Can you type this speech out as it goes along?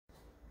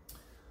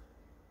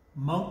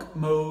Monk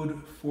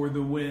mode for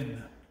the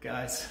win,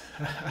 guys.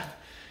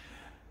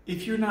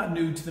 If you're not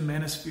new to the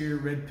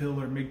Manosphere, Red Pill,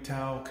 or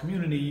MGTOW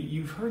community,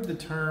 you've heard the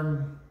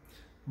term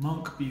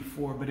monk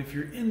before, but if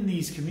you're in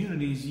these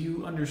communities,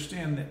 you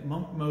understand that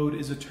monk mode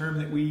is a term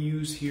that we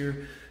use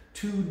here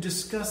to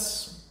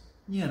discuss,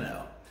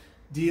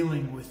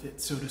 dealing with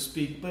it, so to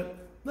speak.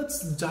 But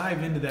let's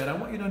dive into that. I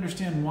want you to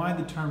understand why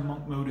the term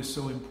monk mode is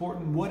so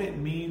important, what it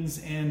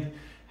means, and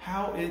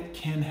how it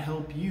can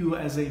help you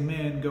as a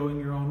man going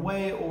your own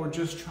way or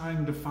just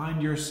trying to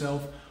find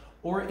yourself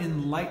or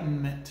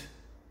enlightenment.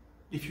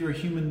 If you're a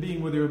human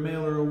being, whether you're a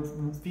male or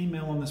a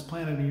female on this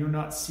planet, and you're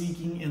not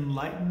seeking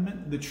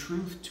enlightenment, the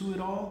truth to it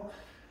all,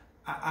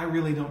 I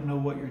really don't know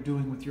what you're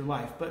doing with your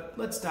life. But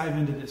let's dive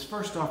into this.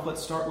 First off,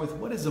 let's start with,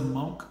 what is a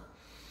monk?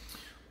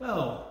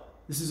 Well,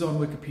 this is on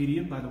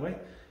Wikipedia, by the way.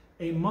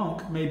 A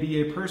monk may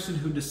be a person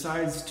who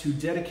decides to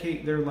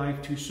dedicate their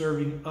life to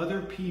serving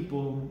other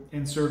people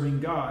and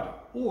serving God,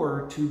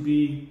 or to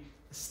be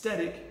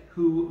ascetic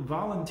who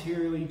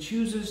voluntarily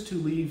chooses to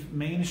leave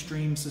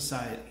mainstream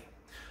society.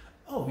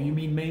 Oh, you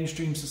mean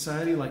mainstream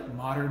society like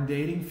modern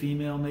dating,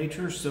 female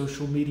nature,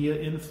 social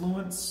media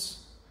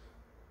influence,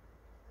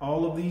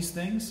 all of these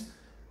things?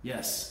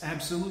 Yes,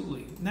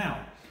 absolutely.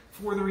 Now,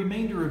 for the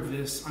remainder of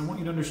this, I want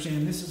you to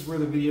understand this is where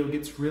the video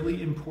gets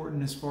really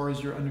important as far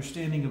as your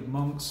understanding of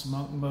monks,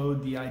 monk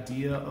mode, the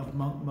idea of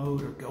monk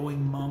mode or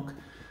going monk.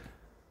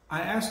 I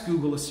asked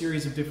Google a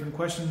series of different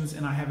questions,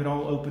 and I have it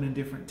all open in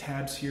different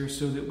tabs here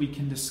so that we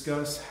can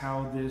discuss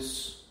how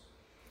this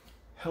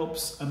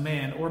helps a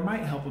man, or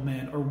might help a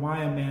man, or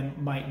why a man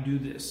might do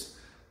this.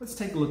 Let's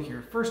take a look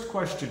here. First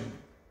question,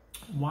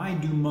 why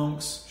do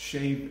monks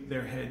shave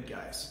their head,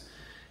 guys?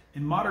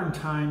 In modern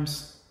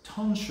times,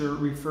 tonsure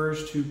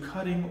refers to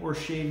cutting or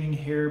shaving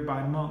hair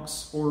by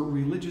monks or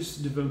religious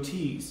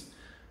devotees.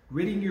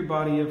 Ridding your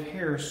body of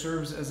hair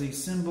serves as a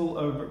symbol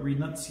of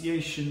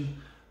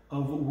renunciation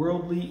of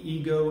worldly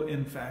ego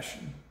and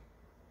fashion.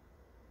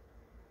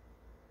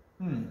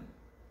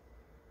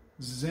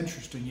 This is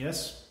interesting,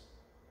 yes?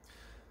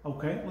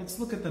 Okay, let's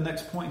look at the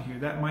next point here.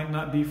 That might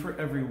not be for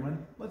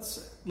everyone.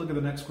 Let's look at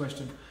the next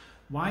question.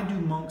 Why do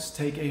monks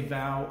take a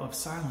vow of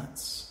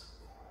silence?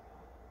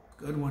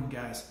 Good one,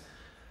 guys.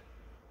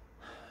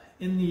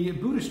 In the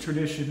Buddhist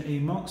tradition, a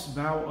monk's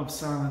vow of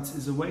silence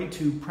is a way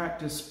to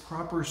practice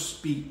proper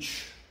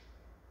speech.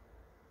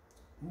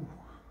 Ooh,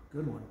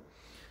 good one.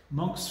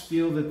 Monks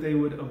feel that they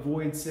would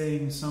avoid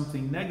saying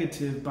something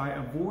negative by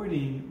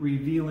avoiding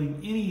revealing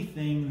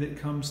anything that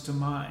comes to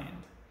mind.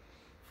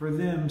 For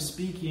them,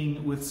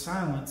 speaking with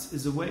silence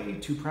is a way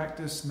to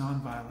practice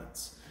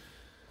nonviolence.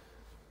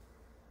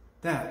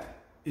 That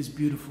is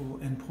beautiful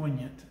and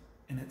poignant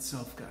in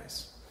itself,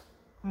 guys.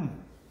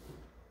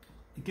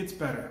 It gets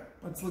better.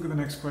 Let's look at the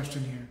next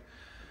question here.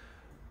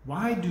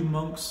 Why do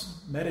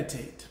monks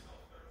meditate?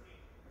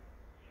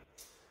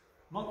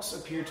 Monks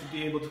appear to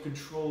be able to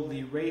control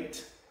the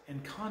rate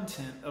and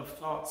content of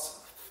thoughts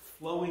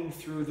flowing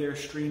through their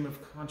stream of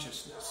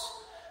consciousness.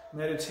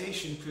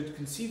 Meditation could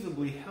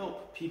conceivably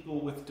help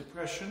people with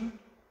depression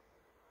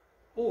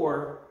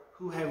or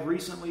who have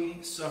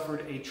recently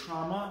suffered a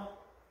trauma.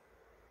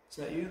 Is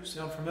that you?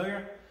 Sound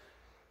familiar?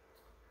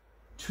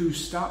 To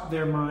stop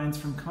their minds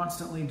from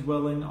constantly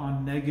dwelling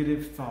on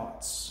negative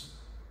thoughts.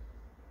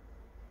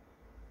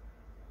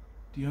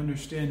 Do you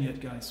understand yet,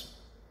 guys?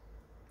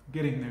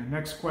 Getting there.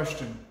 Next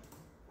question.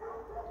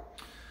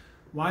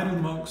 Why do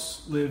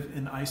monks live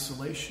in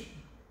isolation?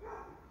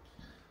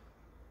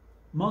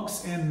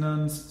 Monks and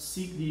nuns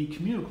seek the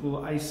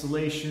communal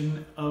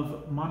isolation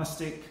of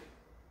monastic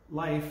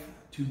life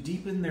to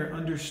deepen their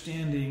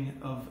understanding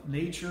of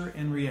nature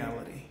and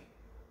reality.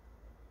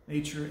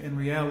 Nature and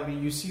reality.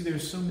 You see,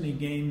 there's so many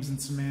games and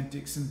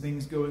semantics and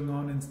things going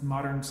on in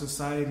modern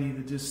society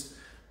that just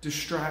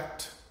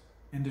distract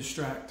and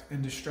distract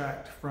and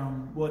distract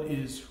from what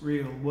is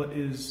real, what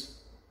is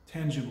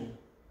tangible.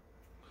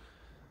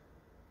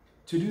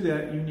 To do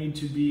that, you need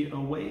to be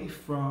away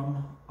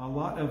from a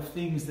lot of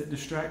things that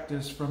distract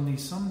us from the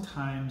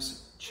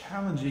sometimes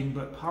challenging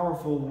but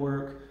powerful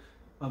work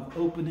of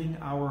opening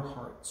our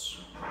hearts.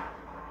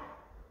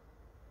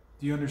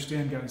 Do you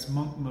understand, guys?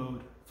 Monk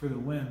mode for the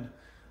win.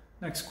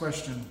 Next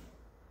question.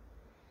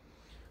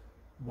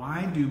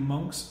 Why do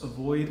monks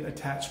avoid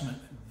attachment?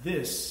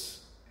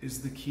 This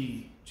is the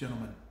key,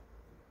 gentlemen.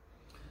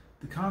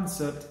 The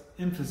concept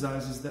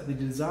emphasizes that the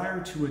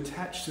desire to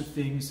attach to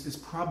things is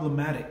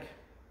problematic,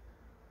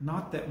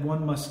 not that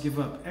one must give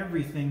up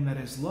everything that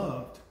is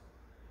loved.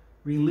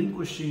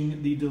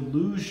 Relinquishing the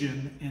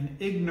delusion and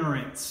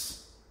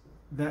ignorance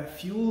that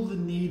fuel the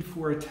need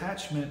for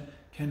attachment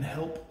can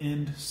help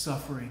end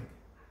suffering.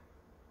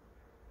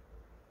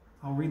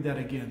 I'll read that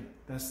again.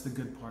 That's the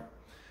good part.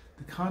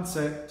 The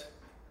concept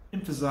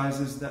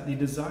emphasizes that the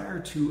desire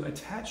to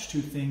attach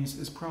to things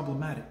is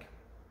problematic.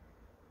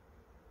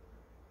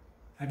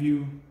 Have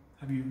you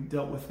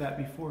dealt with that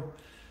before?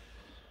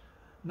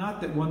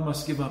 Not that one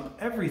must give up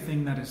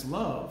everything that is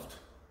loved.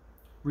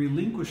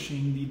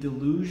 Relinquishing the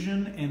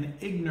delusion and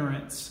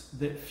ignorance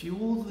that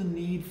fuel the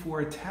need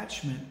for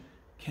attachment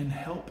can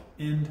help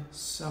end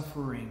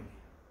suffering.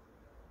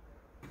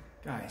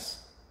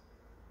 Guys,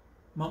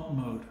 monk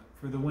mode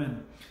for the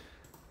win.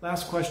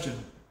 Last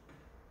question.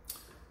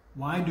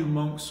 Why do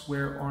monks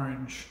wear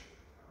orange?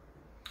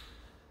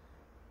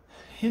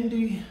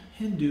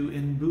 Hindu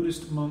and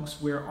Buddhist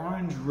monks wear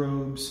orange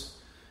robes,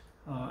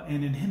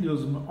 and in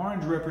Hinduism,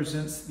 orange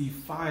represents the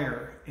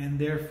fire and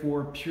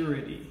therefore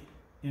purity.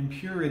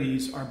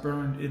 Impurities are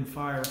burned in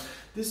fire.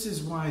 This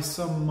is why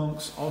some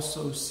monks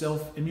also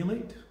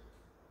self-immolate,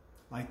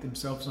 light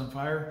themselves on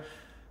fire,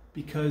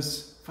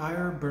 because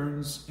fire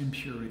burns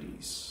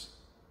impurities.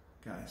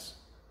 Guys,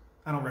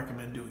 I don't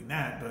recommend doing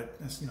that, but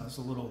that's, it's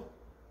a little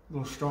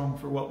strong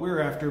for what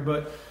we're after.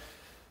 But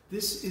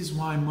this is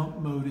why monk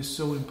mode is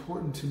so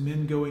important to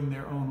men going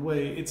their own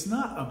way. It's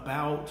not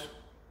about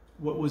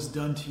what was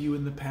done to you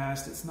in the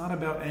past. It's not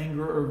about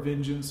anger or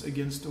vengeance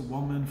against a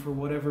woman for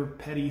whatever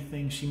petty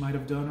thing she might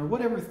have done or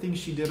whatever thing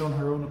she did on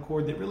her own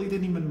accord that really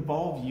didn't even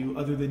involve you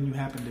other than you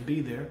happened to be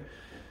there.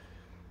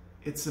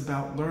 It's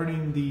about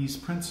learning these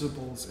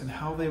principles and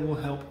how they will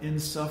help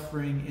end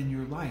suffering in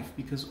your life,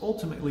 because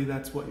ultimately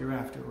that's what you're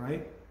after,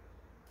 right?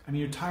 I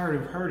mean, you're tired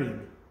of hurting,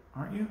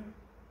 aren't you?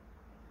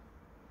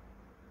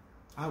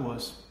 I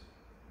was,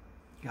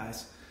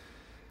 guys.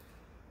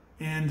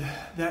 And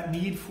that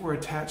need for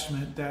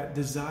attachment, that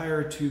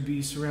desire to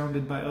be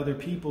surrounded by other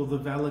people, the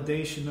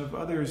validation of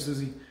others,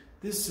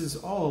 this is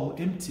all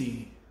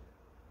empty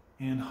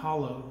and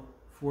hollow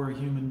for a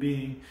human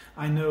being.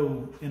 I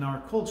know in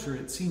our culture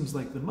it seems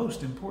like the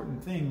most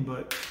important thing,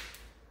 but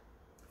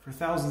for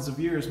thousands of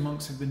years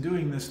monks have been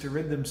doing this to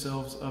rid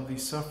themselves of the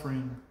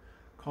suffering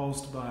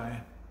caused by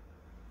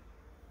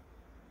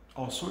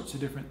all sorts of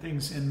different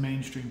things in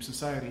mainstream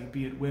society,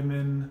 be it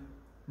women.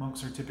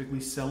 Monks are typically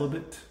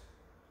celibate,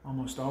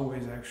 almost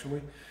always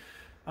actually.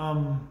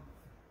 Do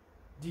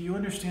you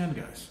understand,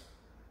 guys?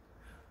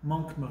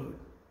 Monk mode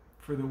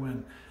for the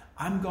win.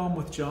 I'm Gone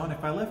with John.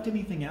 If I left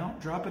anything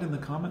out, drop it in the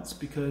comments,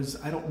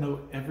 because I don't know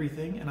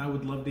everything and I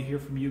would love to hear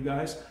from you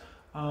guys.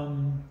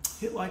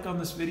 Hit like on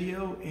this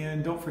video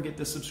and don't forget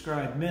to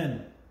subscribe.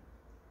 Men,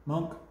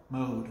 monk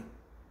mode.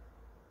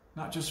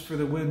 Not just for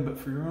the win, but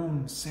for your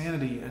own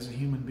sanity as a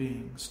human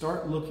being.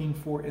 Start looking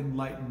for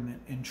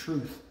enlightenment and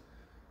truth.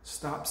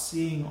 Stop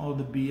seeing all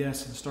the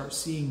BS and start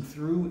seeing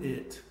through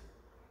it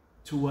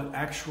to what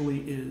actually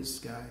is,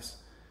 guys.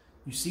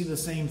 You see the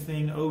same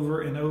thing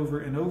over and over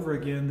and over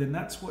again, then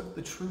that's what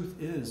the truth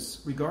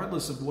is,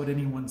 regardless of what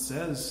anyone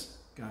says,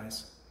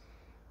 guys.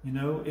 You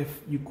know, if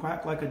you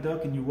quack like a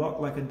duck and you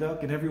walk like a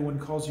duck and everyone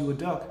calls you a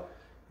duck,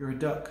 you're a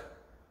duck.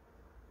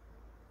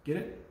 Get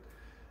it?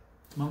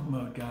 Monk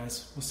mode,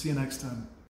 guys. We'll see you next time.